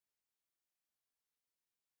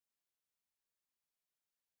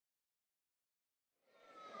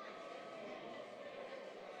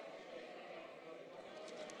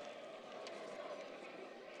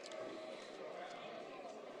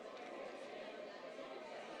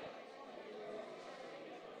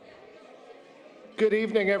Good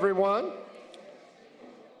evening, everyone.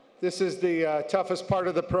 This is the toughest part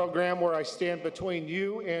of the program where I stand between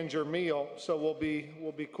you and your meal, so we'll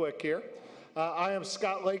be quick here. I am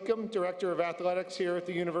Scott Lakem, Director of Athletics here at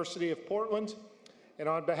the University of Portland, and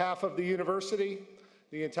on behalf of the university,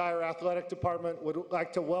 the entire athletic department would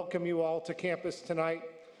like to welcome you all to campus tonight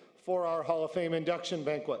for our Hall of Fame induction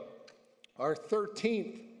banquet, our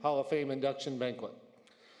 13th Hall of Fame induction banquet.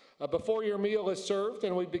 Before your meal is served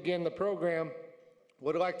and we begin the program,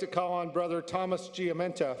 would like to call on Brother Thomas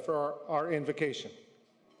Giamenta for our invocation.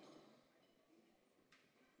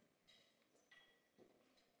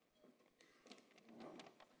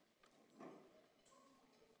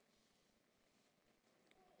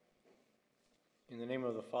 In the name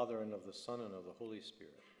of the Father, and of the Son, and of the Holy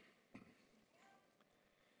Spirit.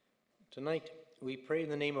 Tonight, we pray in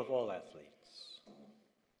the name of all athletes.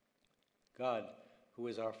 God, who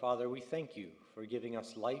is our Father, we thank you for giving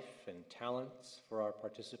us life and talents for our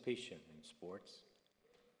participation in sports.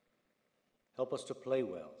 Help us to play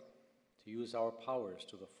well, to use our powers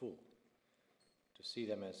to the full, to see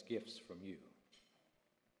them as gifts from you.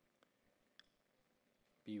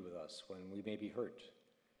 Be with us when we may be hurt,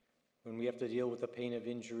 when we have to deal with the pain of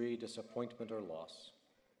injury, disappointment, or loss.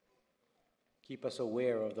 Keep us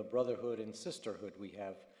aware of the brotherhood and sisterhood we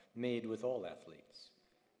have made with all athletes,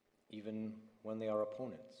 even when they are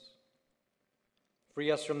opponents. Free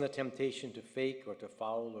us from the temptation to fake or to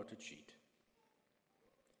foul or to cheat.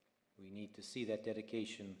 We need to see that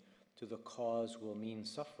dedication to the cause will mean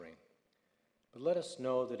suffering, but let us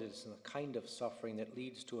know that it is the kind of suffering that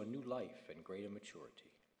leads to a new life and greater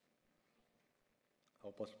maturity.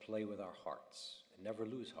 Help us play with our hearts and never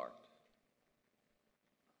lose heart.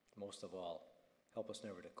 Most of all, help us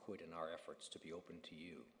never to quit in our efforts to be open to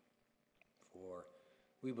you, for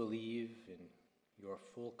we believe in your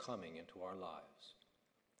full coming into our lives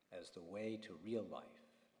as the way to real life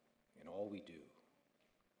in all we do.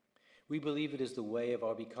 We believe it is the way of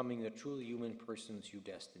our becoming the truly human persons you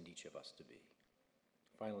destined each of us to be.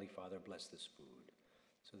 Finally, Father, bless this food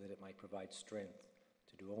so that it might provide strength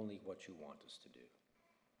to do only what you want us to do.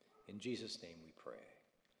 In Jesus' name we pray.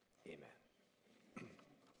 Amen.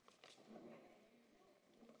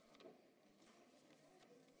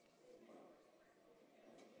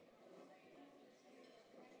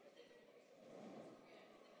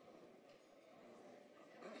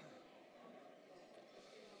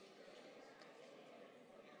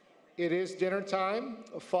 It is dinner time.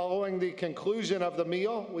 Following the conclusion of the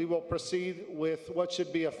meal, we will proceed with what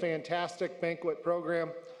should be a fantastic banquet program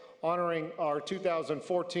honoring our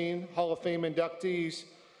 2014 Hall of Fame inductees.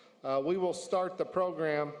 We will start the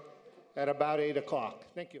program at about 8 o'clock.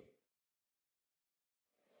 Thank you.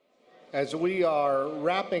 As we are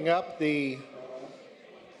wrapping up the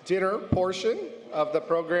dinner portion of the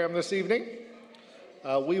program this evening,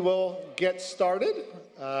 we will get started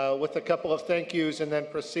with a couple of thank yous and then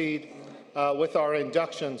proceed with our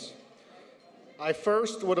inductions. I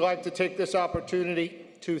first would like to take this opportunity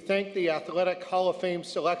to thank the Athletic Hall of Fame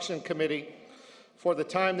Selection Committee for the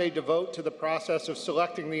time they devote to the process of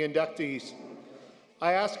selecting the inductees.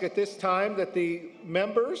 I ask at this time that the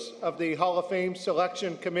members of the Hall of Fame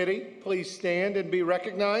Selection Committee please stand and be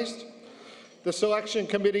recognized. The Selection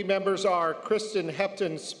Committee members are Kristen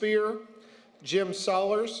Hepton Spear, Jim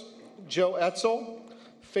Sollers, Joe Etzel,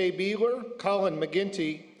 Faye Beeler, Colin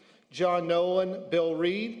McGinty, John Nolan, Bill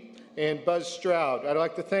Reed, and Buzz Stroud. I'd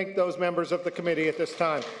like to thank those members of the committee at this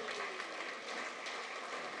time.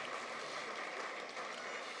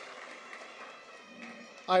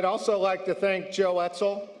 I'd also like to thank Joe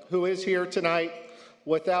Etzel, who is here tonight.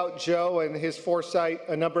 Without Joe and his foresight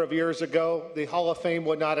a number of years ago, the Hall of Fame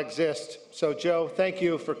would not exist. So Joe, thank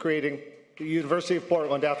you for creating the University of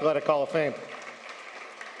Portland Athletic Hall of Fame.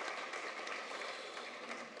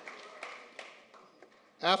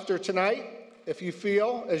 After tonight, if you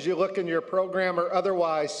feel, as you look in your program or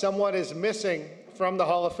otherwise, someone is missing from the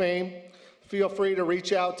Hall of Fame, feel free to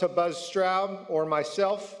reach out to Buzz Stroud or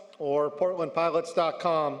myself or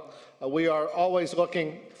portlandpilots.com. We are always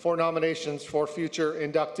looking for nominations for future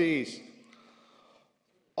inductees.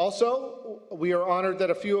 Also, we are honored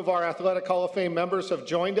that a few of our Athletic Hall of Fame members have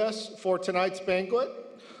joined us for tonight's banquet.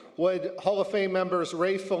 Would Hall of Fame members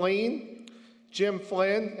Ray Feline, Jim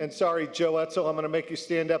Flynn, and sorry, Joe Etzel, I'm going to make you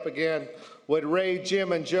stand up again. Would Ray,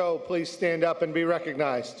 Jim, and Joe please stand up and be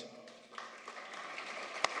recognized?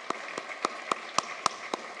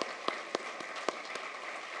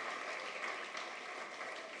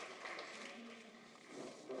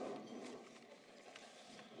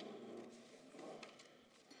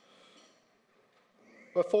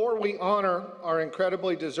 Before we honor our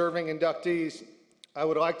incredibly deserving inductees, I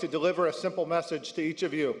would like to deliver a simple message to each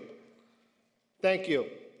of you. Thank you.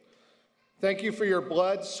 Thank you for your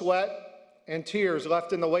blood, sweat, and tears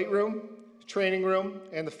left in the weight room, training room,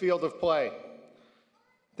 and the field of play.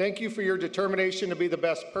 Thank you for your determination to be the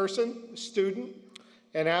best person, student,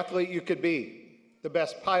 and athlete you could be, the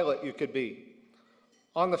best pilot you could be,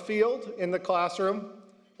 on the field, in the classroom,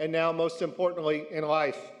 and now most importantly, in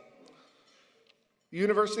life. The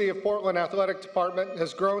University of Portland Athletic Department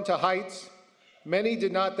has grown to heights many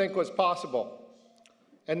did not think was possible,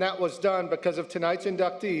 and that was done because of tonight's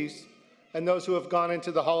inductees and those who have gone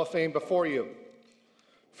into the Hall of Fame before you,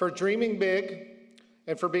 for dreaming big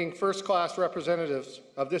and for being first-class representatives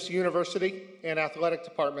of this university and athletic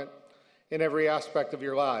department in every aspect of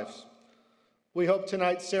your lives. We hope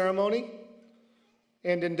tonight's ceremony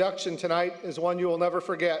and induction tonight is one you will never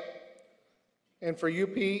forget. And for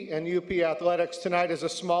UP and UP Athletics, tonight is a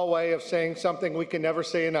small way of saying something we can never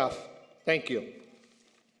say enough. Thank you.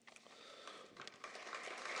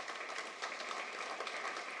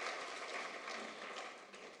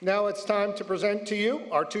 Now it's time to present to you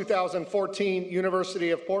our 2014 University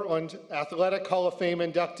of Portland Athletic Hall of Fame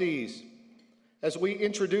inductees. As we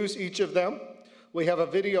introduce each of them, we have a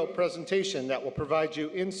video presentation that will provide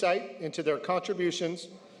you insight into their contributions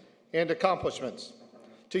and accomplishments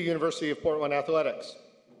to University of Portland athletics.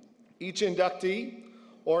 Each inductee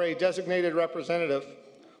or a designated representative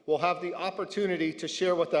will have the opportunity to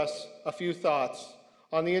share with us a few thoughts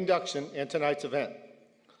on the induction and tonight's event.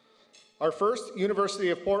 Our first University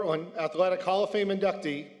of Portland Athletic Hall of Fame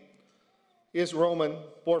inductee is Roman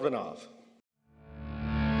Borvanov.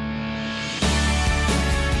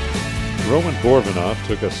 Roman Borvanov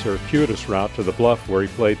took a circuitous route to the Bluff where he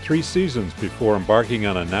played 3 seasons before embarking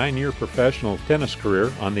on a 9-year professional tennis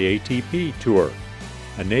career on the ATP Tour.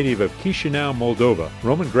 A native of Chisinau, Moldova,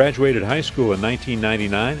 Roman graduated high school in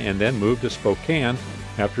 1999 and then moved to Spokane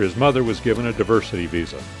after his mother was given a diversity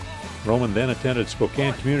visa. Roman then attended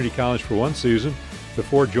Spokane Community College for 1 season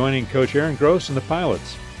before joining Coach Aaron Gross and the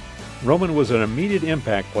Pilots. Roman was an immediate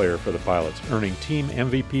impact player for the Pilots, earning team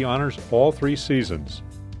MVP honors all 3 seasons.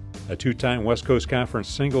 A 2-time West Coast Conference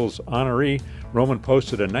singles honoree, Roman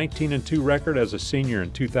posted a 19-2 record as a senior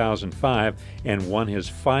in 2005 and won his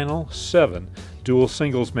final 7 dual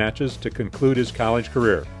singles matches to conclude his college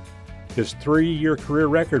career. His 3-year career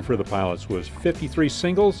record for the Pilots was 53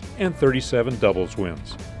 singles and 37 doubles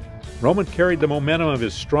wins. Roman carried the momentum of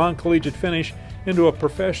his strong collegiate finish into a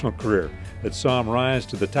professional career that saw him rise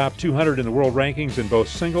to the top 200 in the world rankings in both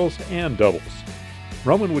singles and doubles.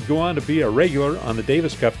 Roman would go on to be a regular on the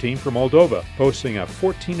Davis Cup team for Moldova, posting a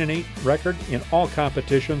 14-8 record in all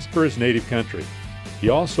competitions for his native country. He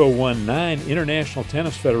also won 9 International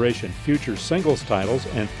Tennis Federation Future Singles titles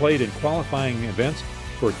and played in qualifying events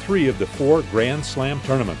for 3 of the 4 Grand Slam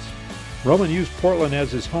tournaments. Roman used Portland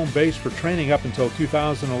as his home base for training up until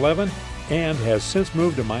 2011 and has since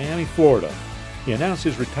moved to Miami, Florida. He announced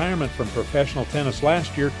his retirement from professional tennis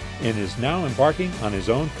last year and is now embarking on his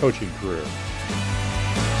own coaching career.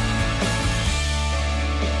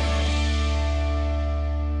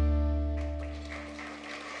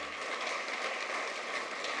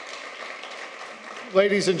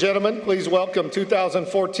 Ladies and gentlemen, please welcome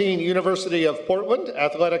 2014 University of Portland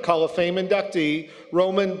Athletic Hall of Fame inductee,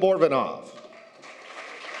 Roman Borvanov.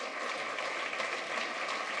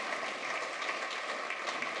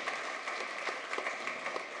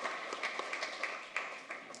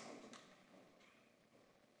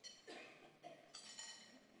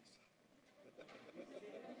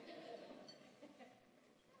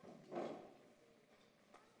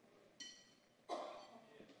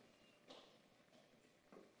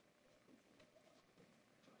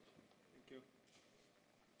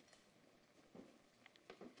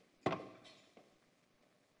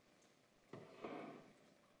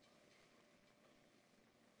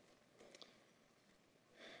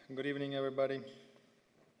 Good evening, everybody.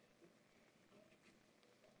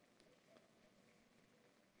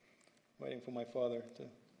 Waiting for my father to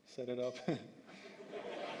set it up.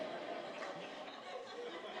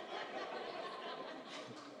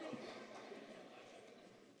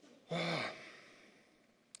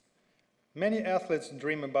 Many athletes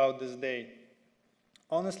dream about this day.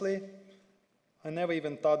 Honestly, I never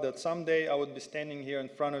even thought that someday I would be standing here in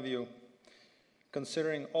front of you,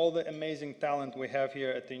 considering all the amazing talent we have here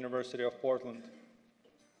at the University of Portland.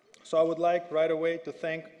 So I would like right away to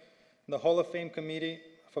thank the Hall of Fame committee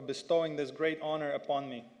for bestowing this great honor upon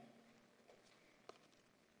me.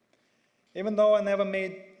 Even though I never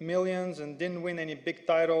made millions and didn't win any big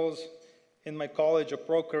titles in my college or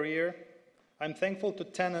pro career, I'm thankful to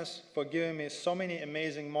tennis for giving me so many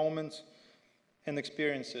amazing moments and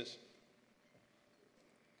experiences.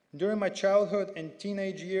 During my childhood and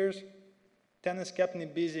teenage years, tennis kept me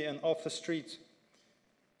busy and off the streets.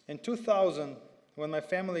 In 2000, when my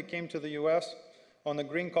family came to the US on a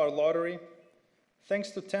green card lottery,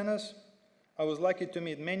 thanks to tennis, I was lucky to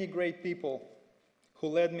meet many great people who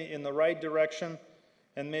led me in the right direction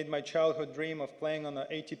and made my childhood dream of playing on an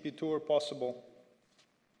ATP tour possible.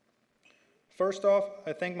 First off,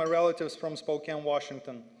 I thank my relatives from Spokane,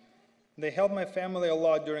 Washington. They helped my family a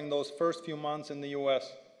lot during those first few months in the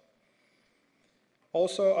US.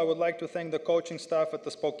 Also, I would like to thank the coaching staff at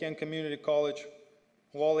the Spokane Community College,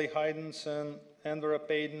 Wally Heidenson, Andrea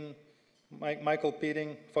Payton, Michael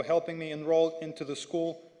Peeting, for helping me enroll into the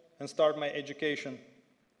school and start my education.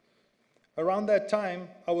 Around that time,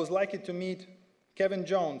 I was lucky to meet Kevin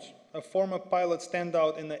Jones, a former pilot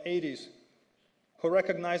standout in the 80s, who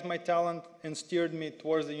recognized my talent and steered me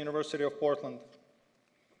towards the University of Portland.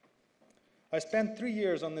 I spent 3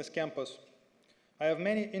 years on this campus. I have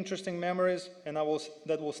many interesting memories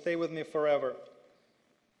that will stay with me forever.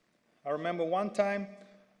 I remember one time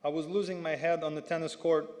I was losing my head on the tennis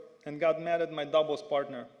court and got mad at my doubles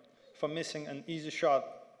partner for missing an easy shot.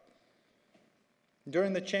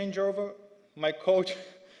 During the changeover, my coach,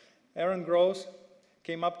 Aaron Gross,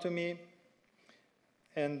 came up to me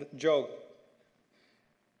and joked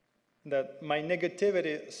that my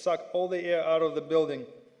negativity sucked all the air out of the building.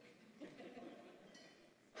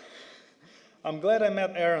 I'm glad I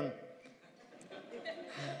met Aaron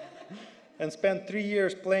and spent 3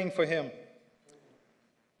 years playing for him.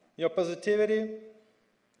 Your positivity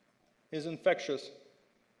is infectious,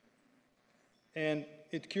 and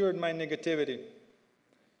it cured my negativity.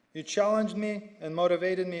 You challenged me and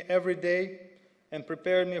motivated me every day and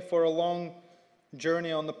prepared me for a long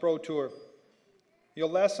journey on the pro tour. Your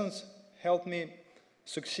lessons helped me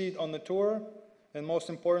succeed on the tour and most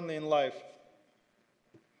importantly in life.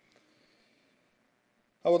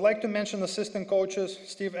 I would like to mention assistant coaches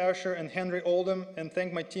Steve Asher and Henry Oldham and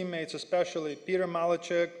thank my teammates, especially Peter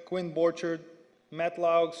Malachek, Quinn Borchard, Matt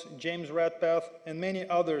Laux, James Radpath, and many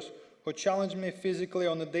others who challenged me physically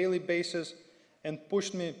on a daily basis and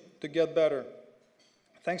pushed me to get better.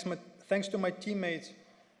 Thanks to my teammates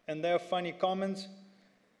and their funny comments,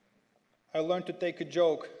 I learned to take a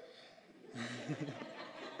joke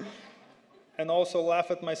and also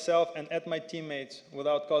laugh at myself and at my teammates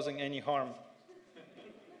without causing any harm.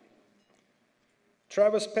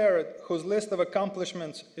 Travis Parrott, whose list of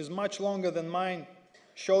accomplishments is much longer than mine,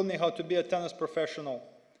 showed me how to be a tennis professional.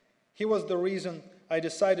 He was the reason I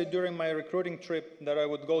decided during my recruiting trip that I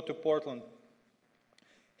would go to Portland.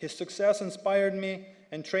 His success inspired me,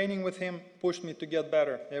 and training with him pushed me to get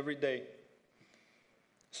better every day.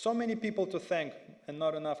 So many people to thank, and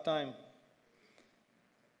not enough time.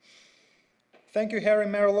 Thank you, Harry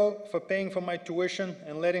Merlo, for paying for my tuition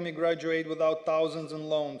and letting me graduate without thousands in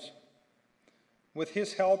loans. With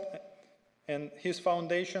his help and his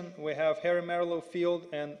foundation, we have Harry Merlo Field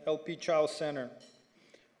and LP Childs Center.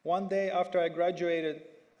 One day after I graduated,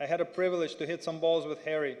 I had a privilege to hit some balls with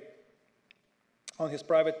Harry on his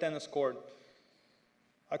private tennis court.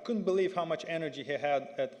 I couldn't believe how much energy he had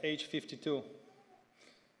at age 52.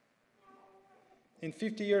 In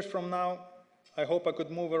 50 years from now, I hope I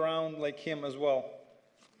could move around like him as well.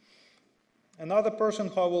 Another person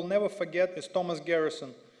who I will never forget is Thomas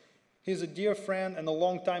Garrison. He's a dear friend and a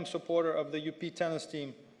longtime supporter of the UP tennis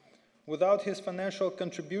team. Without his financial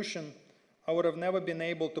contribution, I would have never been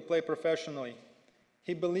able to play professionally.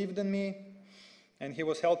 He believed in me, and he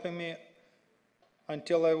was helping me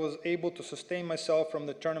until I was able to sustain myself from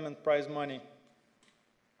the tournament prize money.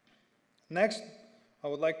 Next, I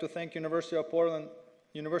would like to thank University of Portland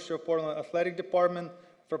Athletic Department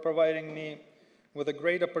for providing me with a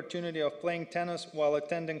great opportunity of playing tennis while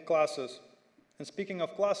attending classes. And speaking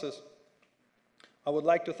of classes, I would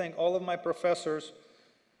like to thank all of my professors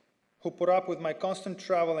who put up with my constant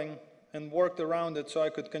traveling and worked around it so I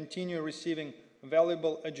could continue receiving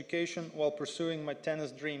valuable education while pursuing my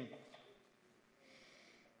tennis dream.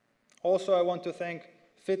 Also, I want to thank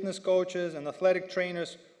fitness coaches and athletic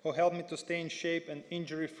trainers who helped me to stay in shape and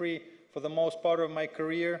injury-free for the most part of my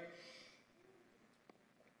career.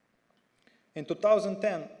 In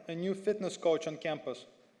 2010, a new fitness coach on campus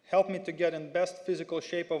helped me to get in best physical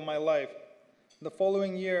shape of my life. The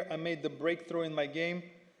following year, I made the breakthrough in my game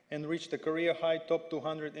and reached a career-high top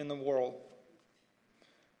 200 in the world.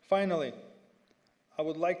 Finally, I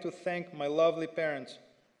would like to thank my lovely parents,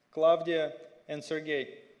 Claudia and Sergey.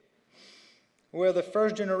 We're the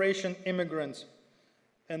first-generation immigrants,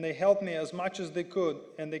 and they helped me as much as they could,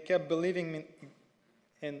 and they kept believing me,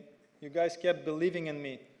 and you guys kept believing in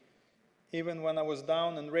me, even when I was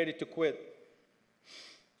down and ready to quit.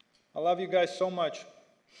 I love you guys so much.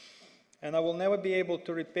 and I will never be able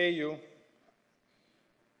to repay you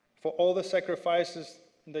for all the sacrifices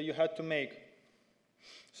that you had to make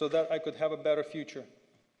so that I could have a better future.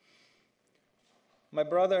 My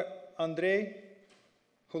brother Andrei,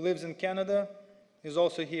 who lives in Canada, is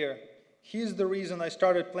also here. He's the reason I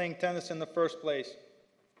started playing tennis in the first place.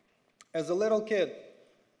 As a little kid,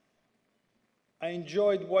 I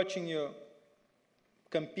enjoyed watching you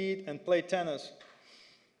compete and play tennis.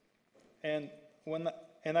 And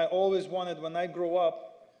I always wanted, when I grow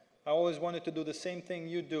up, I always wanted to do the same thing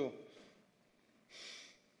you do.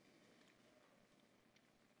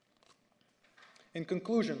 In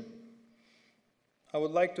conclusion, I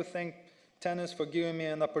would like to thank tennis for giving me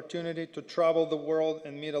an opportunity to travel the world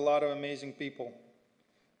and meet a lot of amazing people.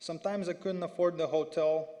 Sometimes I couldn't afford the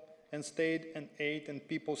hotel and stayed and ate in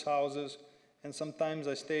people's houses, and sometimes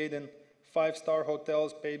I stayed in five-star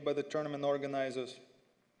hotels paid by the tournament organizers.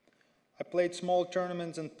 I played small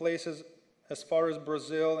tournaments in places as far as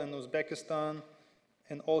Brazil and Uzbekistan,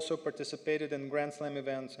 and also participated in Grand Slam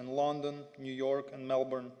events in London, New York, and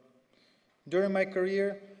Melbourne. During my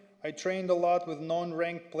career, I trained a lot with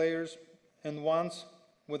non-ranked players, and once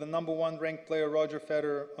with the #1 ranked player Roger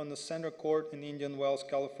Federer on the center court in Indian Wells,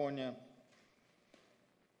 California.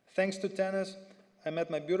 Thanks to tennis, I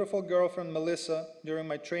met my beautiful girlfriend Melissa during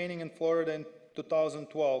my training in Florida in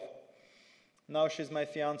 2012. Now she's my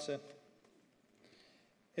fiance.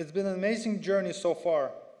 It's been an amazing journey so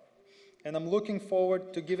far, and I'm looking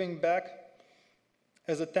forward to giving back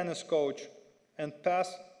as a tennis coach and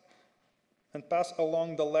pass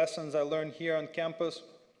along the lessons I learned here on campus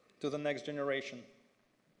to the next generation.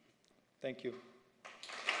 Thank you.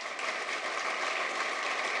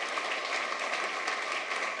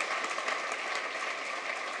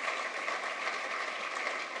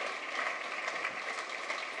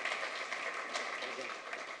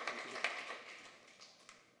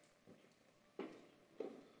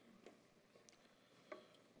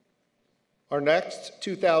 Our next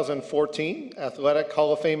 2014 Athletic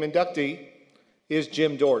Hall of Fame inductee is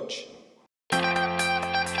Jim Dortch.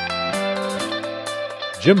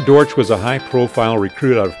 Jim Dortch was a high-profile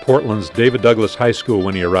recruit out of Portland's David Douglas High School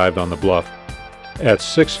when he arrived on the Bluff. At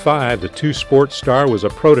 6'5", the two-sport star was a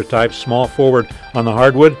prototype small forward on the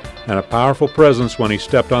hardwood and a powerful presence when he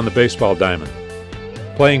stepped on the baseball diamond.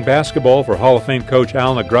 Playing basketball for Hall of Fame coach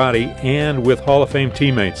Al Nagrati and with Hall of Fame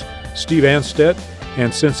teammates Steve Anstedt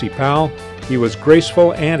and Cincy Powell, he was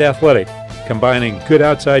graceful and athletic, combining good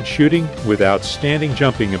outside shooting with outstanding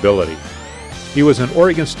jumping ability. He was an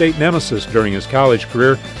Oregon State nemesis during his college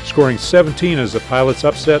career, scoring 17 as the Pilots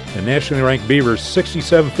upset the nationally ranked Beavers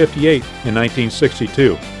 67-58 in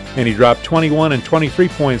 1962, and he dropped 21 and 23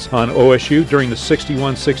 points on OSU during the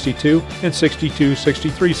 61-62 and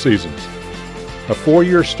 62-63 seasons. A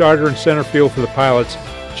four-year starter in center field for the Pilots,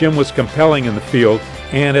 Jim was compelling in the field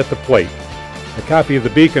and at the plate. A copy of the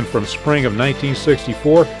Beacon from spring of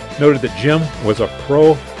 1964 noted that Jim was a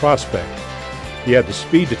pro prospect. He had the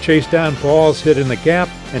speed to chase down balls hit in the gap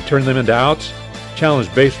and turn them into outs,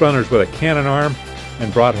 challenged base runners with a cannon arm,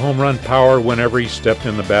 and brought home run power whenever he stepped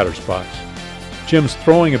in the batter's box. Jim's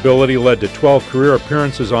throwing ability led to 12 career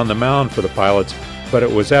appearances on the mound for the Pilots, but it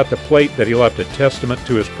was at the plate that he left a testament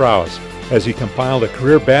to his prowess, as he compiled a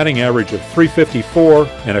career batting average of .354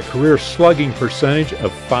 and a career slugging percentage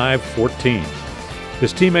of .514.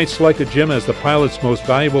 His teammates selected Jim as the Pilots' most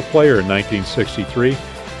valuable player in 1963,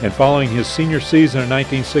 and following his senior season in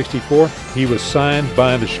 1964, he was signed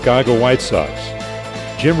by the Chicago White Sox.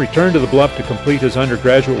 Jim returned to the Bluff to complete his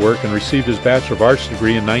undergraduate work and received his Bachelor of Arts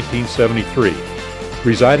degree in 1973.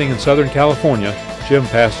 Residing in Southern California, Jim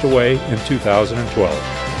passed away in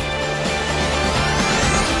 2012.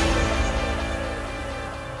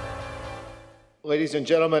 Ladies and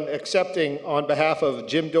gentlemen, accepting on behalf of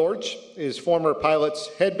Jim Dortch is former Pilots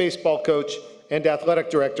head baseball coach and athletic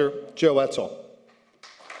director, Joe Etzel.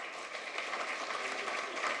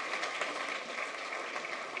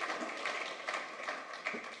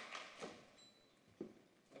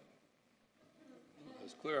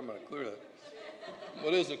 It's clear, I'm going to clear that.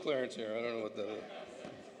 What is the clearance here? I don't know what that is.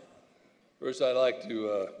 First, I'd like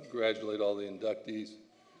to congratulate all the inductees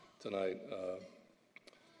tonight.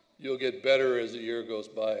 You'll get better as the year goes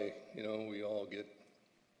by. You know, we all get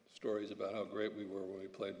stories about how great we were when we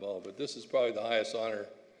played ball, but this is probably the highest honor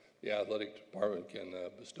the athletic department can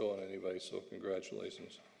bestow on anybody, so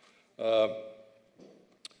congratulations.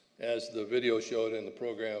 As the video showed in the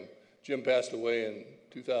program, Jim passed away in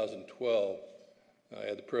 2012. I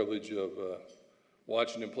had the privilege of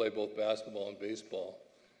watching him play both basketball and baseball.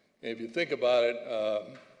 And if you think about it,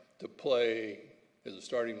 to play as a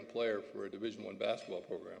starting player for a Division I basketball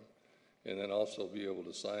program, and then also be able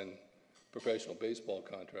to sign professional baseball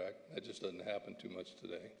contract. That just doesn't happen too much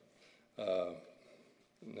today.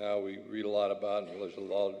 Now we read a lot about, and there's a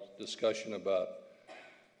lot of discussion about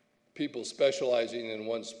people specializing in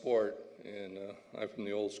one sport, and I'm from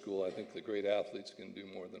the old school. I think the great athletes can do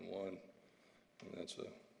more than one, and that's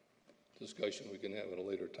a discussion we can have at a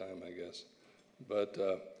later time, I guess. But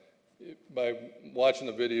by watching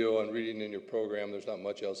the video and reading in your program, there's not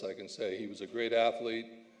much else I can say. He was a great athlete,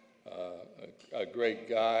 a great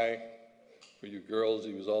guy. For you girls,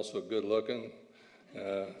 he was also good looking,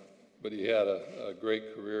 but he had a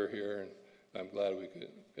great career here, and I'm glad we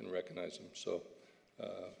can recognize him. So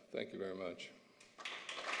thank you very much.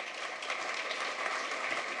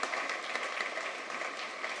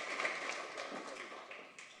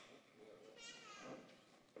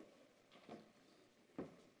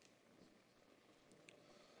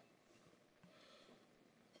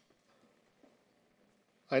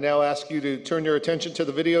 I now ask you to turn your attention to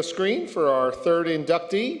the video screen for our third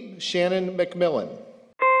inductee, Shannon MacMillan.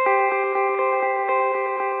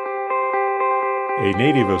 A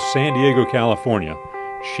native of San Diego, California,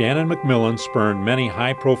 Shannon MacMillan spurned many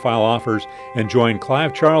high-profile offers and joined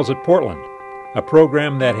Clive Charles at Portland, a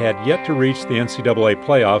program that had yet to reach the NCAA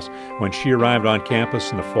playoffs when she arrived on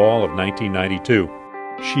campus in the fall of 1992.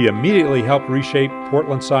 She immediately helped reshape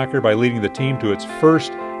Portland soccer by leading the team to its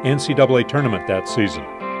first NCAA tournament that season.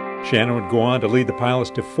 Shannon would go on to lead the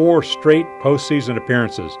Pilots to 4 straight postseason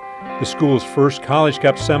appearances, the school's first College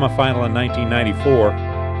Cup semifinal in 1994,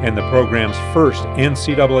 and the program's first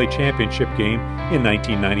NCAA championship game in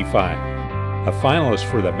 1995. A finalist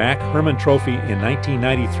for the Mac Hermann Trophy in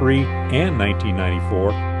 1993 and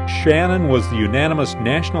 1994, Shannon was the unanimous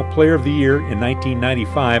National Player of the Year in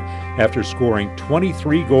 1995 after scoring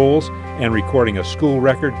 23 goals and recording a school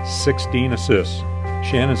record 16 assists.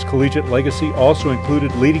 Shannon's collegiate legacy also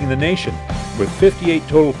included leading the nation with 58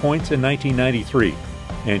 total points in 1993,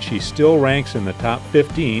 and she still ranks in the top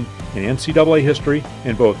 15 in NCAA history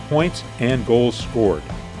in both points and goals scored.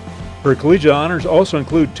 Her collegiate honors also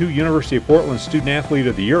include 2 University of Portland Student Athlete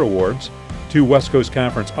of the Year awards, 2 West Coast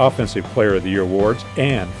Conference Offensive Player of the Year awards,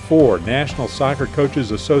 and 4 National Soccer Coaches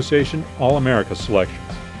Association All-America selections.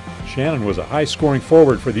 Shannon was a high-scoring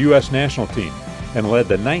forward for the U.S. national team and led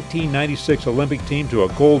the 1996 Olympic team to a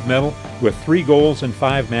gold medal with 3 goals in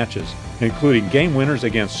 5 matches, including game winners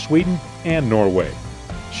against Sweden and Norway.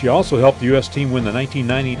 She also helped the U.S. team win the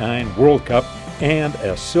 1999 World Cup and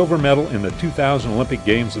a silver medal in the 2000 Olympic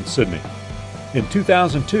Games in Sydney. In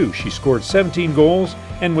 2002, she scored 17 goals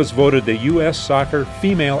and was voted the U.S. Soccer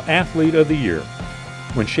Female Athlete of the Year.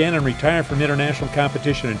 When Shannon retired from international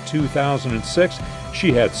competition in 2006,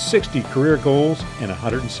 she had 60 career goals and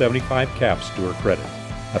 175 caps to her credit.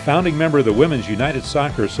 A founding member of the Women's United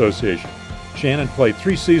Soccer Association, Shannon played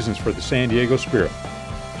 3 seasons for the San Diego Spirit.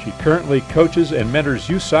 She currently coaches and mentors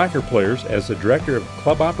youth soccer players as the Director of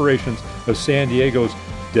Club Operations of San Diego's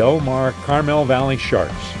Del Mar Carmel Valley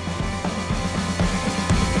Sharks.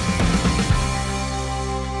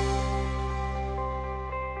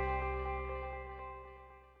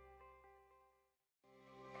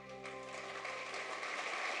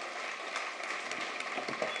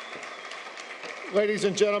 Ladies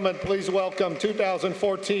and gentlemen, please welcome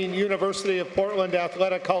 2014 University of Portland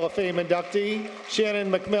Athletic Hall of Fame inductee,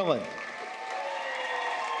 Shannon MacMillan.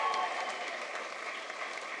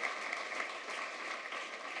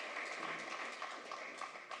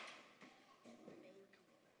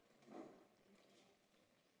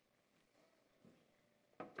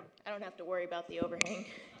 I don't have to worry about the overhang.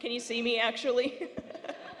 Can you see me actually?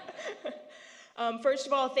 First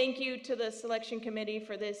of all, thank you to the selection committee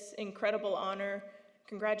for this incredible honor.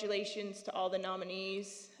 Congratulations to all the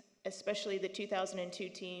nominees, especially the 2002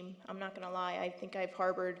 team. I'm not gonna lie, I think I've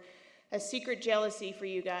harbored a secret jealousy for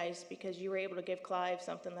you guys because you were able to give Clive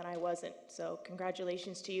something that I wasn't. So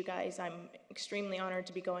congratulations to you guys. I'm extremely honored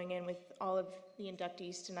to be going in with all of the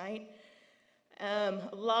inductees tonight. A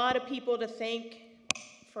lot of people to thank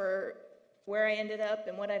for where I ended up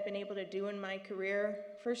and what I've been able to do in my career.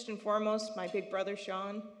 First and foremost, my big brother,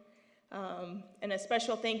 Sean. And a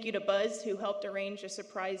special thank you to Buzz, who helped arrange a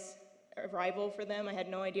surprise arrival for them. I had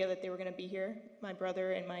no idea that they were gonna be here, my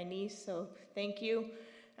brother and my niece, so thank you.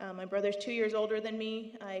 My brother's 2 years older than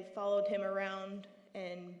me. I followed him around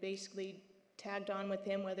and basically tagged on with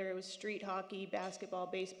him, whether it was street hockey, basketball,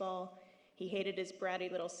 baseball. He hated his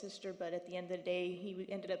bratty little sister, but at the end of the day, he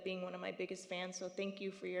ended up being one of my biggest fans, so thank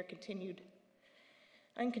you for your continued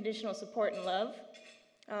unconditional support and love.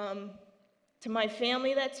 To my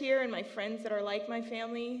family that's here and my friends that are like my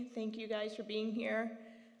family, thank you guys for being here.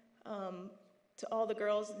 To all the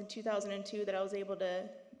girls in 2002 that I was able to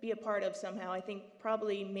be a part of somehow. I think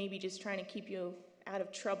probably maybe just trying to keep you out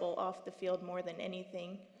of trouble off the field more than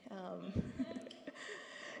anything.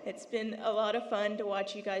 It's been a lot of fun to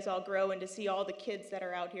watch you guys all grow and to see all the kids that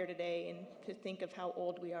are out here today and to think of how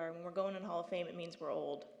old we are. When we're going in Hall of Fame, it means we're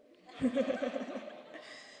old.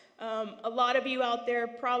 A lot of you out there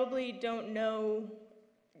probably don't know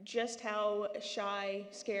just how shy,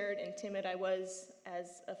 scared, and timid I was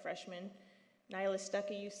as a freshman. Nyla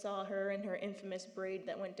Stuckey, you saw her in her infamous braid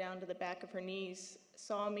that went down to the back of her knees,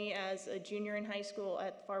 saw me as a junior in high school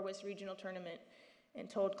at Far West Regional Tournament and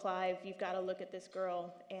told Clive, you've got to look at this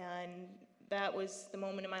girl. And that was the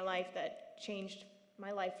moment in my life that changed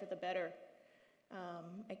my life for the better.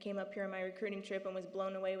 I came up here on my recruiting trip and was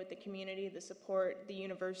blown away with the community, the support, the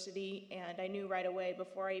university, and I knew right away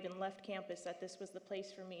before I even left campus that this was the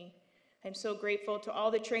place for me. I'm so grateful to all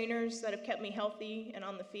the trainers that have kept me healthy and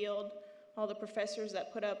on the field, all the professors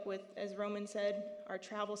that put up with, as Roman said, our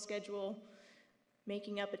travel schedule,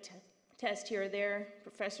 making up a test here or there.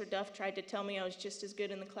 Professor Duff tried to tell me I was just as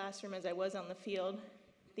good in the classroom as I was on the field.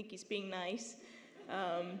 I think he's being nice.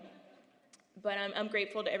 But I'm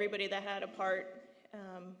grateful to everybody that had a part.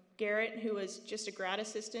 Garrett, who was just a grad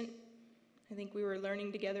assistant. I think we were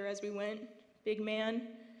learning together as we went. Big man.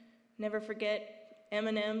 Never forget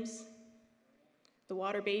M&Ms, the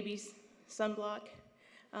water babies, sunblock.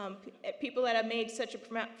 People that have made such a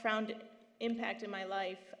profound impact in my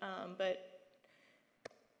life, but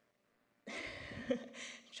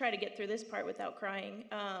try to get through this part without crying.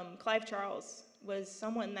 Clive Charles was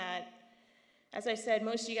someone that, as I said,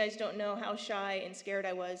 most of you guys don't know how shy and scared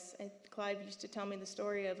I was. Clive used to tell me the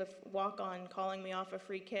story of a walk-on calling me off a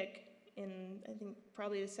free kick in, I think,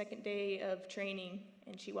 probably the second day of training,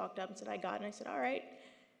 and she walked up and said, I got it, and I said, all right.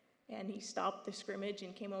 And he stopped the scrimmage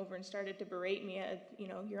and came over and started to berate me. You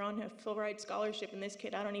know, you're on a full ride scholarship, and this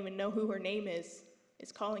kid, I don't even know who her name is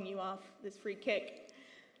calling you off this free kick.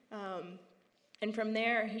 And from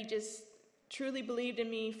there, he just truly believed in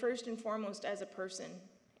me first and foremost as a person.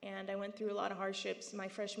 And I went through a lot of hardships. My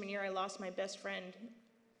freshman year, I lost my best friend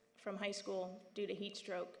from high school due to heat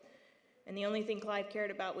stroke. And the only thing Clive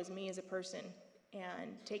cared about was me as a person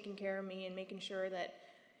and taking care of me and making sure that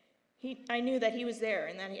I knew that he was there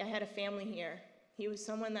and that I had a family here. He was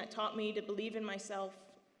someone that taught me to believe in myself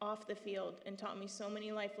off the field and taught me so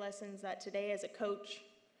many life lessons that today as a coach,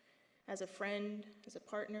 as a friend, as a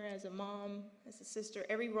partner, as a mom, as a sister,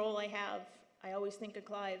 every role I have, I always think of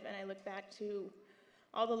Clive and I look back to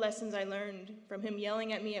all the lessons I learned from him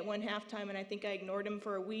yelling at me at one halftime, and I think I ignored him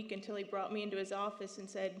for a week until he brought me into his office and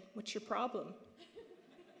said, what's your problem?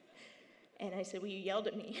 And I said, well, you yelled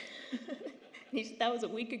at me. He said, that was a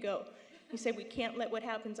week ago. He said, we can't let what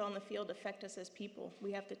happens on the field affect us as people.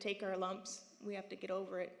 We have to take our lumps, we have to get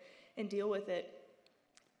over it and deal with it.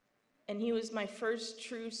 And he was my first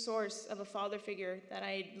true source of a father figure that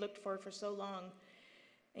I had looked for so long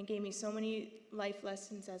and gave me so many life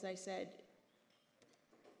lessons, as I said.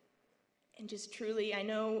 And just truly, I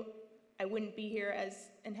know I wouldn't be here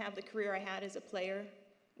and have the career I had as a player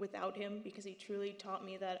without him, because he truly taught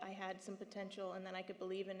me that I had some potential and that I could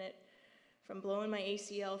believe in it. From blowing my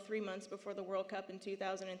ACL 3 months before the World Cup in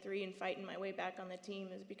 2003 and fighting my way back on the team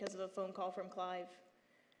is because of a phone call from Clive.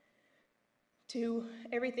 To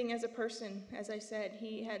everything as a person, as I said,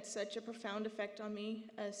 he had such a profound effect on me.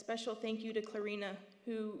 A special thank you to Clarina,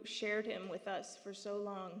 who shared him with us for so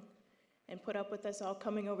long and put up with us all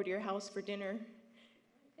coming over to your house for dinner,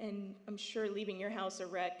 and I'm sure leaving your house a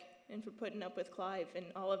wreck, and for putting up with Clive and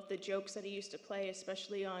all of the jokes that he used to play,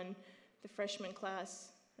 especially on the freshman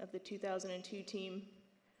class of the 2002 team.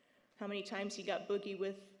 How many times he got boogie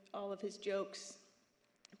with all of his jokes,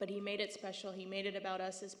 but he made it special. He made it about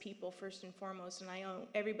us as people first and foremost, and I owe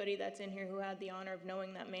everybody that's in here who had the honor of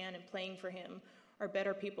knowing that man and playing for him are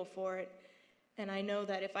better people for it. And I know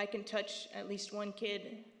that if I can touch at least one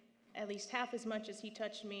kid at least half as much as he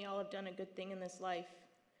touched me, I'll have done a good thing in this life.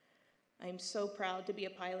 I'm so proud to be a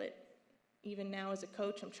pilot. Even now as a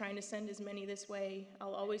coach, I'm trying to send as many this way.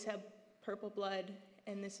 I'll always have purple blood,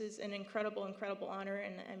 and this is an incredible, incredible honor,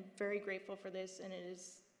 and I'm very grateful for this, and it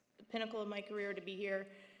is the pinnacle of my career to be here.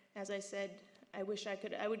 As I said, I wish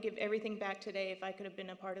I would give everything back today if I could have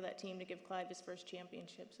been a part of that team to give Clive his first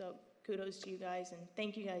championship. So kudos to you guys, and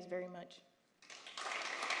thank you guys very much.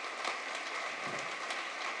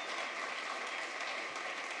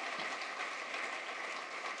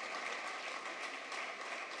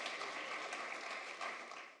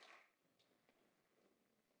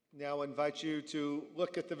 Now I invite you to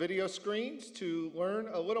look at the video screens to learn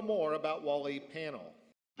a little more about Wally Panel.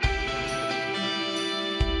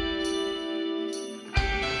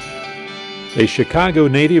 A Chicago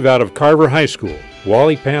native out of Carver High School,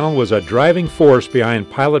 Wally Panel was a driving force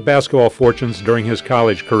behind Pilot basketball fortunes during his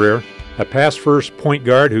college career. A pass-first point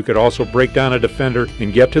guard who could also break down a defender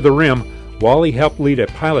and get to the rim, Wally helped lead a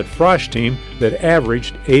Pilot Frosh team that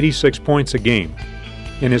averaged 86 points a game.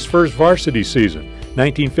 In his first varsity season,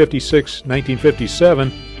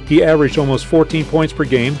 1956-1957, he averaged almost 14 points per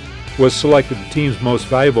game, was selected the team's most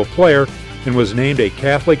valuable player, and was named a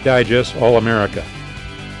Catholic Digest All-America.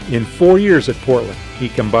 In 4 years at Portland, he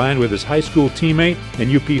combined with his high school teammate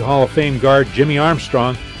and UP Hall of Fame guard Jimmy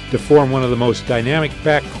Armstrong to form one of the most dynamic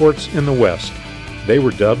backcourts in the West. They were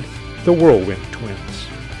dubbed the Whirlwind Twins.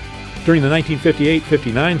 During the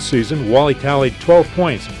 1958-59 season, Wally tallied 12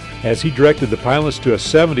 points as he directed the Pilots to a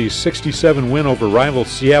 70-67 win over rival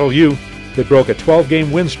Seattle U that broke a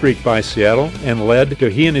 12-game win streak by Seattle and led to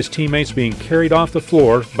he and his teammates being carried off the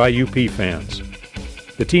floor by UP fans.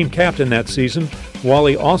 The team captain that season,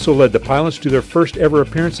 Wally also led the Pilots to their first ever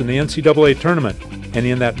appearance in the NCAA tournament, and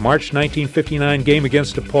in that March 1959 game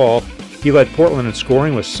against DePaul, he led Portland in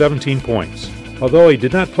scoring with 17 points. Although he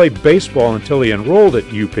did not play baseball until he enrolled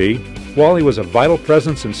at UP, Wally was a vital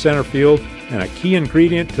presence in center field and a key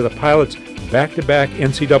ingredient to the Pilots' back-to-back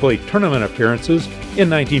NCAA tournament appearances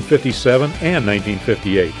in 1957 and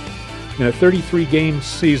 1958. In a 33-game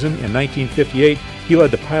season in 1958, he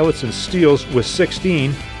led the Pilots in steals with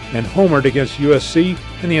 16 and homered against USC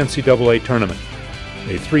in the NCAA tournament.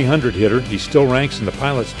 A 300 hitter, he still ranks in the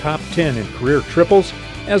Pilots' top 10 in career triples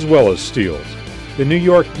as well as steals. The New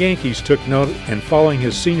York Yankees took note, and following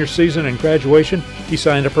his senior season and graduation, he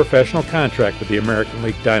signed a professional contract with the American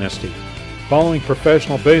League dynasty. Following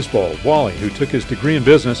professional baseball, Wally, who took his degree in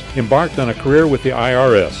business, embarked on a career with the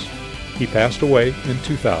IRS. He passed away in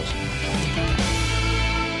 2000.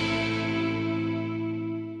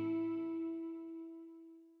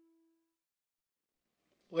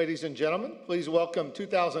 Ladies and gentlemen, please welcome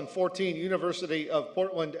 2014 University of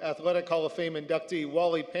Portland Athletic Hall of Fame inductee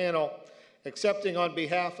Wally Panel. Accepting on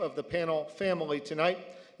behalf of the Panel family tonight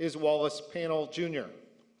is Wallace Panel, Jr.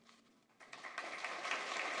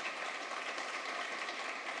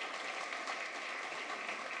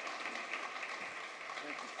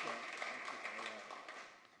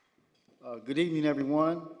 Good evening,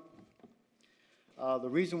 everyone. The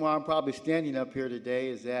reason why I'm probably standing up here today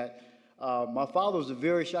is that my father was a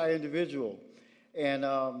very shy individual, and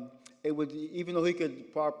even though he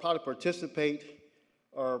could probably participate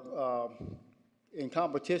or in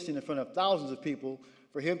competition in front of thousands of people,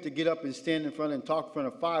 for him to get up and stand in front and talk in front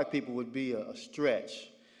of 5 people would be a stretch.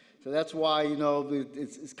 So that's why, you know,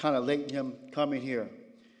 it's kind of late in him coming here.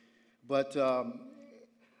 But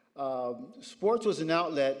sports was an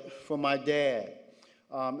outlet for my dad.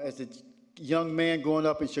 As a young man growing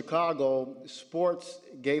up in Chicago, sports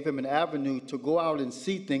gave him an avenue to go out and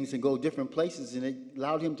see things and go different places, and it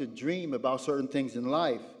allowed him to dream about certain things in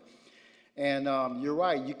life. And you're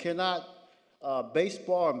right, you cannot,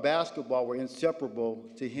 baseball and basketball were inseparable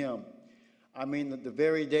to him. I mean, the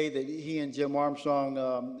very day that he and Jim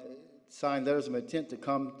Armstrong signed letters of intent to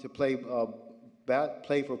come to play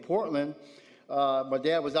for Portland, my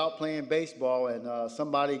dad was out playing baseball, and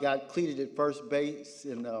somebody got cleated at first base,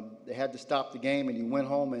 and they had to stop the game, and he went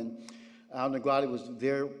home, and Al Negrati was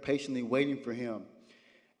there patiently waiting for him.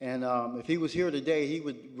 And if he was here today, he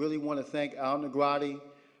would really want to thank Al Negrati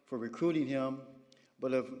for recruiting him,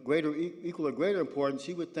 but of equal or greater importance,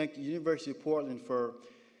 he would thank the University of Portland for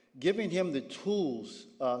giving him the tools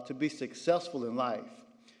to be successful in life.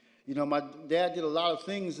 You know, my dad did a lot of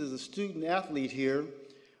things as a student athlete here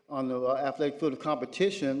on the athletic field of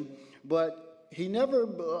competition, but he never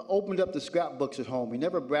opened up the scrapbooks at home. He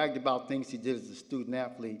never bragged about things he did as a student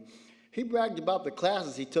athlete. He bragged about the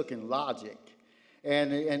classes he took in logic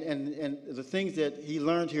and the things that he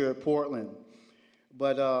learned here at Portland.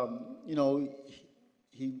 But, you know,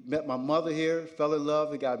 he met my mother here, fell in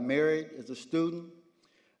love, he got married as a student,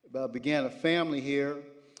 began a family here,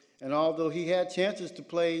 and although he had chances to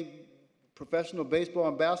play professional baseball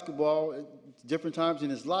and basketball at different times in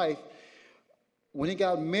his life, when he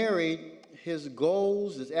got married, his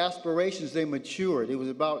goals, his aspirations, they matured. It was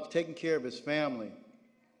about taking care of his family.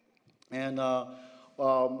 And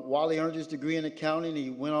Wally earned his degree in accounting.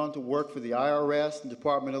 He went on to work for the IRS and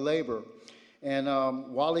Department of Labor. And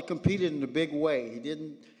Wally competed in a big way. He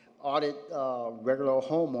didn't audit regular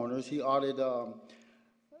homeowners. He audited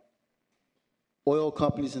oil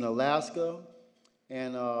companies in Alaska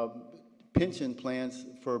and pension plans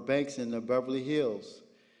for banks in the Beverly Hills.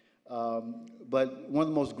 But one of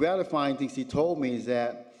the most gratifying things he told me is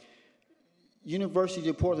that University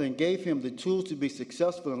of Portland gave him the tools to be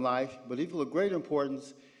successful in life, but even of greater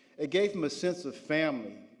importance, it gave him a sense of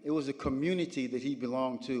family. It was a community that he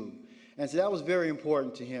belonged to. And so that was very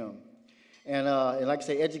important to him. And like I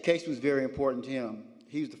say, education was very important to him.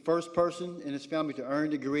 He was the first person in his family to earn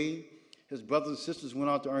a degree. His brothers and sisters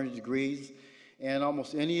went on to earn degrees. And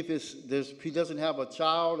almost any of he doesn't have a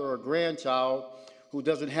child or a grandchild who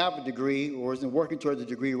doesn't have a degree or isn't working towards a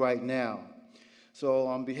degree right now. So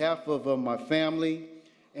on behalf of my family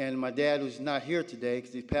and my dad, who's not here today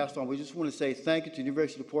because he passed on, we just want to say thank you to the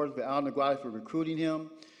University of Portland for Al Naguardi for recruiting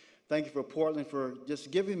him. Thank you for Portland for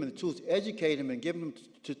just giving him the tools to educate him and giving him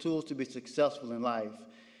the tools to be successful in life.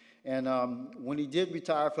 And when he did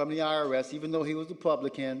retire from the IRS, even though he was a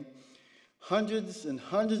publican, hundreds and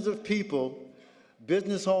hundreds of people,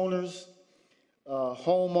 business owners,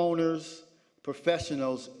 homeowners,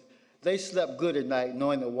 professionals, they slept good at night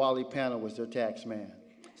knowing that Wally Panel was their tax man.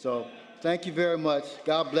 So thank you very much.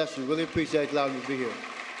 God bless you. Really appreciate allowing me to be here.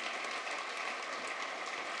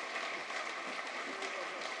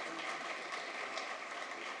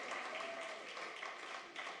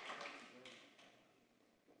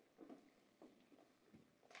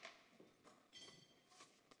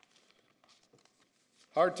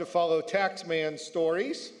 Hard to follow taxman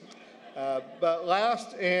stories, but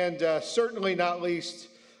last and certainly not least,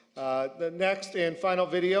 the next and final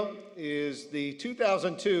video is the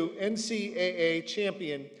 2002 NCAA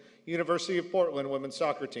champion University of Portland women's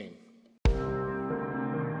soccer team.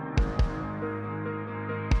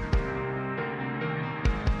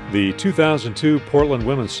 The 2002 Portland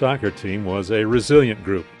women's soccer team was a resilient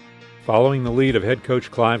group. Following the lead of head coach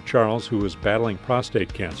Clive Charles, who was battling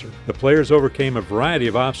prostate cancer, the players overcame a variety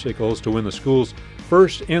of obstacles to win the school's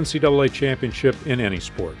first NCAA championship in any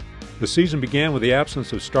sport. The season began with the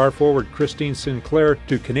absence of star forward Christine Sinclair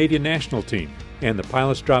to Canadian national team, and the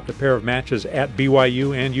Pilots dropped a pair of matches at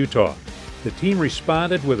BYU and Utah. The team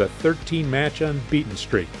responded with a 13-match unbeaten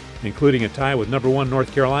streak, including a tie with #1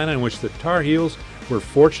 North Carolina, in which the Tar Heels were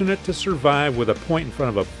fortunate to survive with a point in front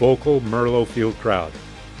of a vocal Merlo Field crowd.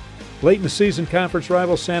 Late in the season, conference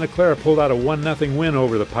rival Santa Clara pulled out a 1-0 win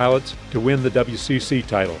over the Pilots to win the WCC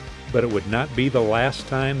title, but it would not be the last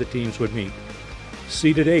time the teams would meet.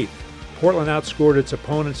 Seeded 8th, Portland outscored its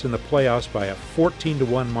opponents in the playoffs by a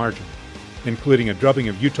 14-1 margin, including a drubbing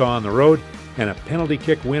of Utah on the road and a penalty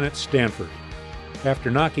kick win at Stanford. After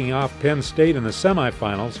knocking off Penn State in the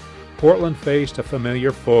semifinals, Portland faced a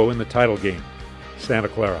familiar foe in the title game, Santa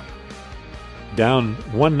Clara. Down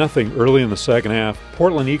 1-0 early in the second half,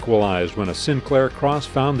 Portland equalized when a Sinclair cross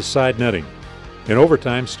found the side netting. In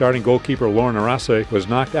overtime, starting goalkeeper Lauren Arase was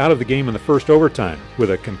knocked out of the game in the first overtime with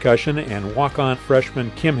a concussion, and walk-on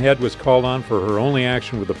freshman Kim Head was called on for her only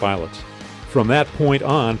action with the Pilots. From that point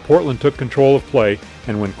on, Portland took control of play,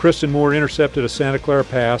 and when Kristen Moore intercepted a Santa Clara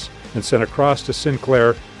pass and sent a cross to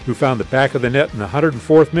Sinclair, who found the back of the net in the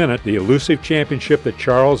 104th minute, the elusive championship that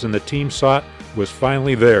Charles and the team sought was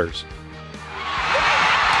finally theirs.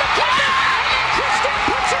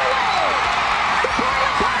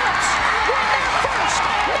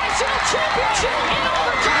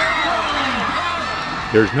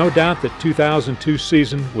 There's no doubt that 2002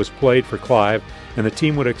 season was played for Clive, and the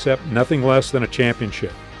team would accept nothing less than a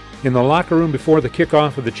championship. In the locker room before the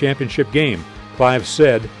kickoff of the championship game, Clive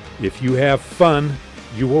said, "If you have fun,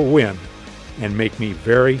 you will win, and make me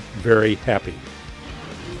very, very happy."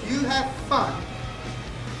 If you have fun,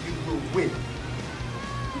 you will win.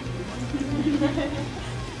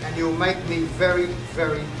 And you'll make me very,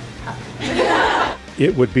 very happy.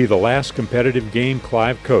 It would be the last competitive game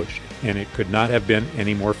Clive coached, and it could not have been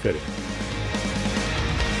any more fitting.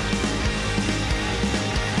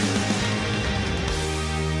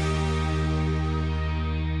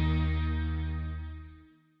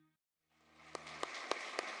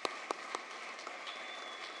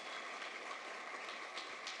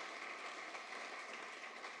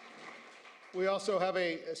 We also have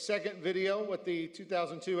a second video with the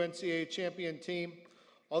 2002 NCAA champion team.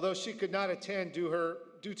 Although she could not attend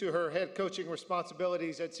due to her head coaching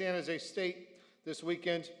responsibilities at San Jose State this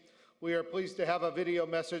weekend, we are pleased to have a video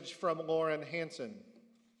message from Lauren Hansen.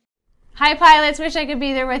 Hi Pilots, wish I could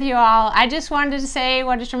be there with you all. I just wanted to say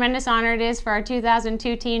what a tremendous honor it is for our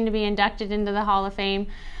 2002 team to be inducted into the Hall of Fame.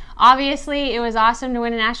 Obviously, it was awesome to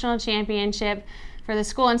win a national championship for the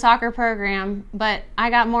school and soccer program, but I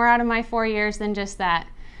got more out of my 4 years than just that.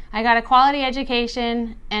 I got a quality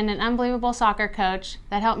education and an unbelievable soccer coach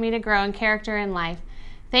that helped me to grow in character and life.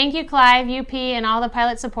 Thank you, Clive, UP, and all the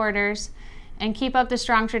Pilot supporters, and keep up the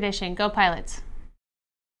strong tradition. Go Pilots!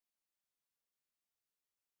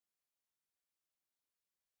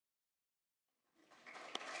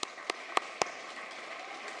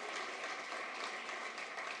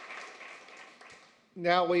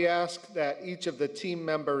 Now we ask that each of the team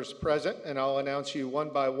members present, and I'll announce you one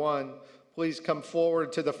by one, please come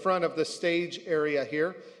forward to the front of the stage area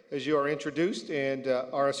here as you are introduced, and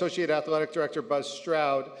our Associate Athletic Director, Buzz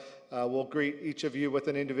Stroud, will greet each of you with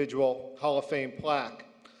an individual Hall of Fame plaque.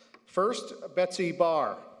 First, Betsy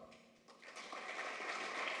Barr.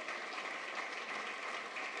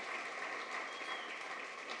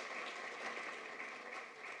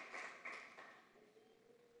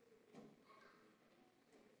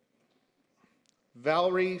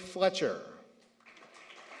 Valerie Fletcher.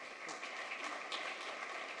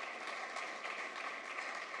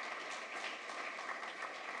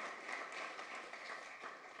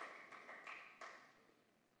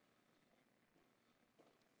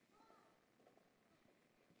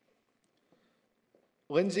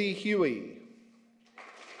 Lindsay Huey.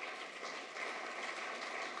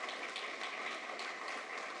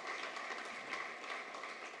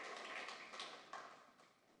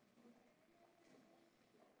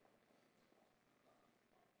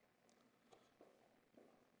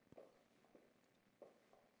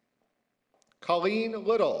 Colleen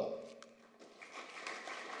Little.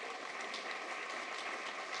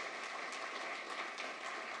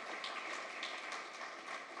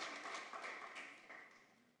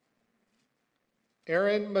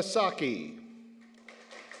 Aaron Masaki.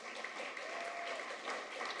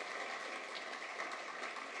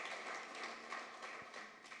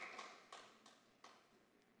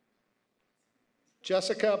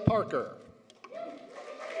 Jessica Parker.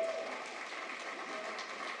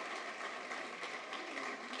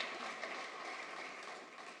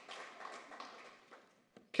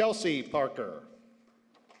 Kelsey Parker.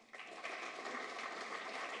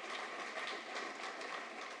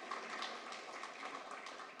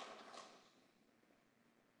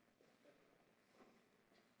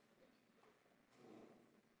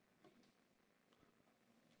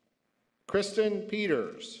 Kristen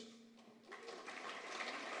Peters.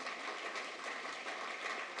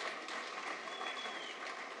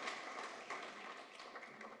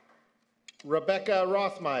 Rebecca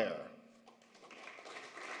Rothmeyer.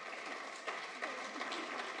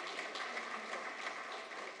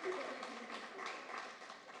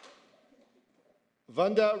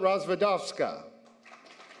 Wanda Rozwadowska.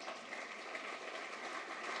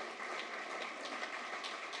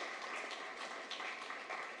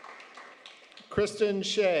 Kristen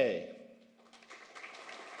Shea.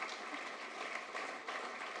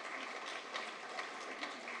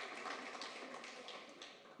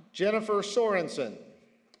 Jennifer Sorensen.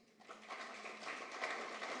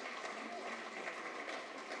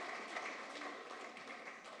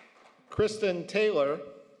 Kristen Taylor.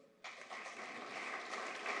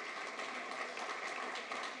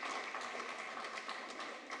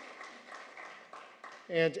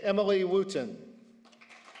 And Emily Wooten.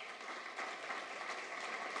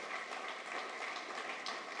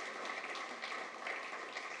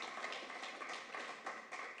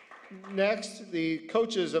 Next, the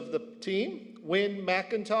coaches of the team, Wynn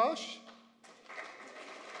McIntosh,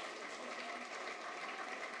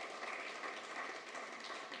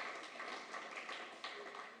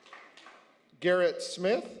 Garrett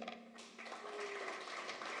Smith,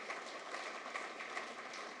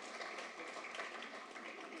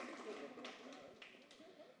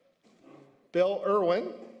 Bill Irwin,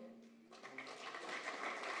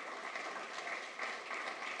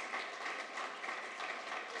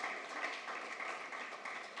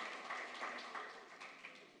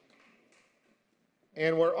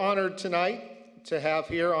 and we're honored tonight to have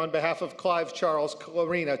here on behalf of Clive Charles,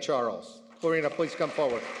 Clarina Charles. Clarina, please come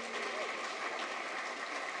forward.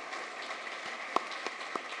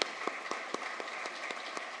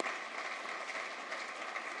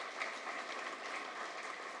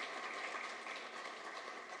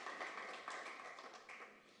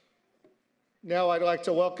 Now I'd like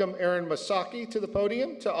to welcome Erin Masaki to the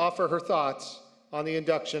podium to offer her thoughts on the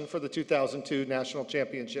induction for the 2002 National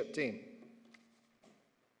Championship team.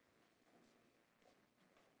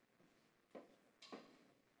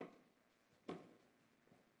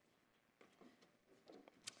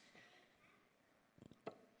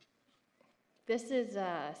 This is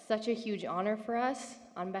such a huge honor for us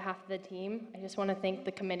on behalf of the team. I just want to thank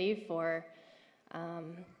the committee for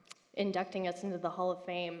inducting us into the Hall of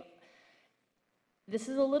Fame. This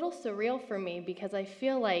is a little surreal for me because I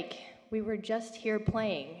feel like we were just here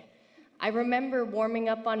playing. I remember warming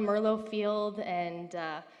up on Merlot Field and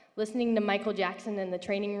listening to Michael Jackson in the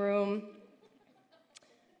training room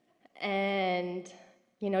and,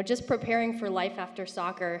 you know, just preparing for life after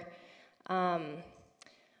soccer.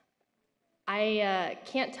 I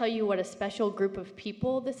can't tell you what a special group of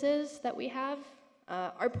people this is that we have.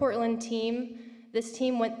 Our Portland team, this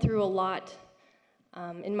team went through a lot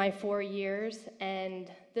in my 4 years, and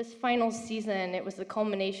this final season, it was the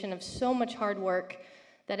culmination of so much hard work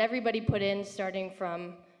that everybody put in, starting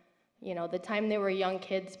from, you know, the time they were young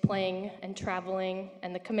kids playing and traveling,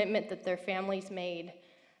 and the commitment that their families made.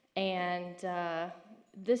 And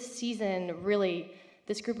this season, really,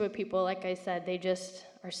 this group of people, like I said, they just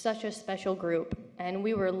are such a special group. And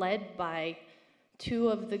we were led by two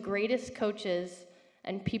of the greatest coaches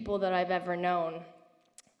and people that I've ever known.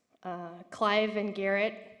 Clive and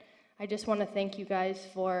Garrett, I just want to thank you guys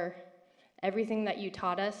for everything that you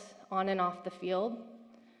taught us on and off the field,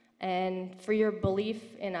 and for your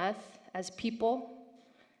belief in us as people.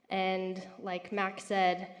 And like Mac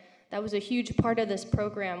said, that was a huge part of this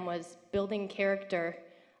program, was building character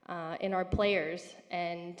in our players.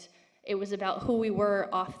 And it was about who we were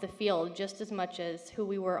off the field just as much as who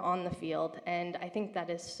we were on the field. And I think that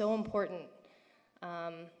is so important.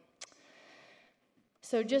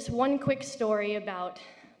 So just one quick story about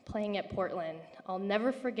playing at Portland. I'll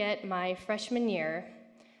never forget my freshman year,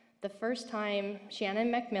 the first time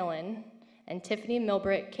Shannon MacMillan and Tiffany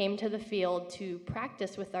Milbrick came to the field to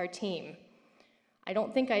practice with our team. I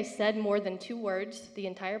don't think I said more than 2 words the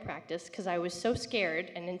entire practice because I was so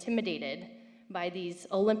scared and intimidated by these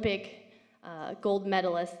Olympic gold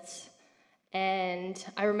medalists. And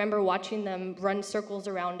I remember watching them run circles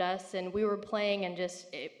around us, and we were playing, and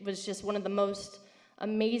it was just one of the most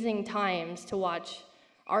amazing times to watch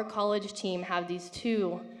our college team have these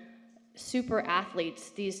 2 super athletes,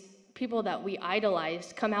 these people that we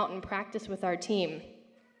idolized, come out and practice with our team.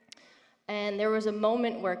 And there was a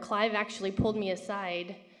moment where Clive actually pulled me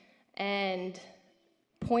aside and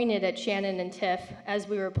pointed at Shannon and Tiff as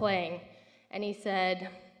we were playing, and he said,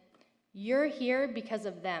 "You're here because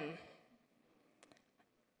of them."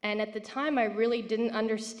 And at the time, I really didn't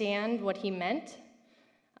understand what he meant.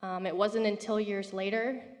 It wasn't until years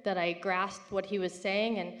later that I grasped what he was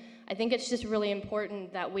saying, and I think it's just really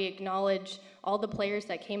important that we acknowledge all the players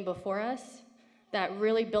that came before us that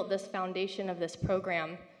really built this foundation of this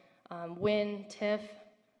program. Wynn, Tiff,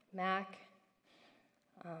 Mac,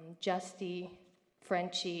 Justy,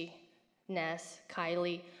 Frenchie, Ness,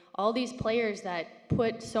 Kylie, all these players that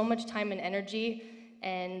put so much time and energy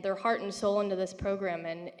and their heart and soul into this program,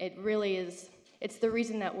 and it really is, it's the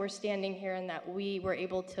reason that we're standing here and that we were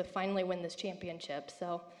able to finally win this championship.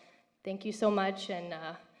 So thank you so much, and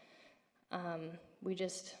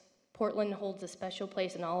Portland holds a special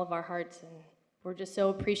place in all of our hearts, and we're just so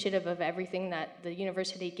appreciative of everything that the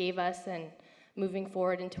university gave us and moving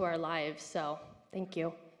forward into our lives. So thank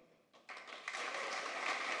you.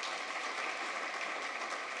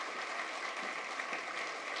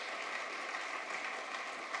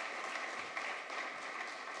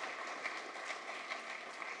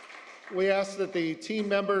 We ask that the team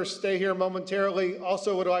members stay here momentarily.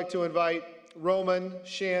 Also would like to invite Roman,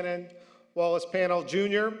 Shannon, Wally Panel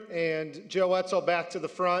Jr., and Joe Etzel back to the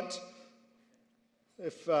front.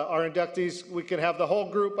 If our inductees, we can have the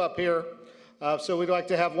whole group up here. So we'd like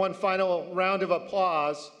to have one final round of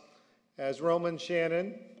applause as Roman,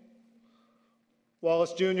 Shannon,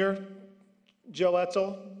 Wallace Jr., Joe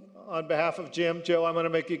Etzel, on behalf of Jim. Joe, I'm going to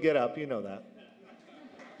make you get up. You know that.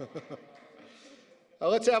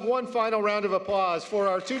 Let's have one final round of applause for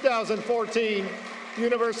our 2014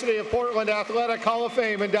 University of Portland Athletic Hall of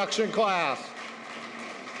Fame induction class.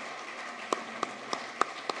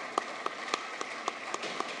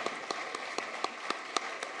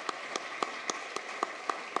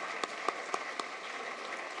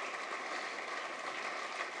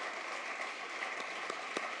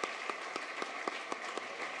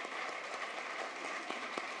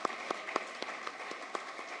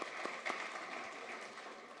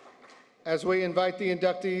 As we invite the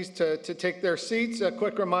inductees to take their seats, a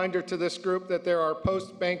quick reminder to this group that there are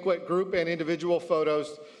post-banquet group and individual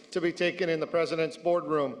photos to be taken in the President's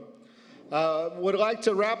boardroom. Would like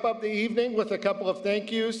to wrap up the evening with a couple of thank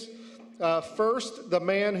yous. First, the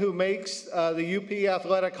man who makes the UP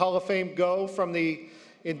Athletic Hall of Fame go from the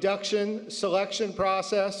induction selection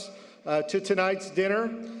process to tonight's dinner.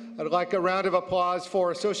 I'd like a round of applause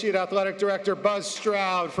for Associate Athletic Director Buzz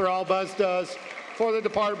Stroud for all Buzz does for the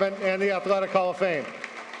department and the Athletic Hall of Fame.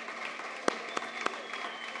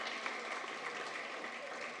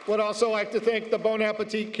 Would also like to thank the Bon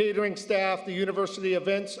Appetit catering staff, the university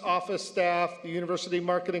events office staff, the university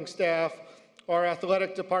marketing staff, our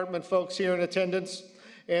athletic department folks here in attendance.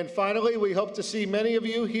 And finally, we hope to see many of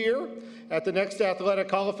you here at the next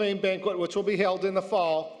Athletic Hall of Fame banquet, which will be held in the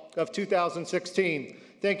fall of 2016.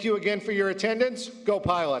 Thank you again for your attendance. Go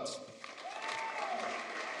Pilots.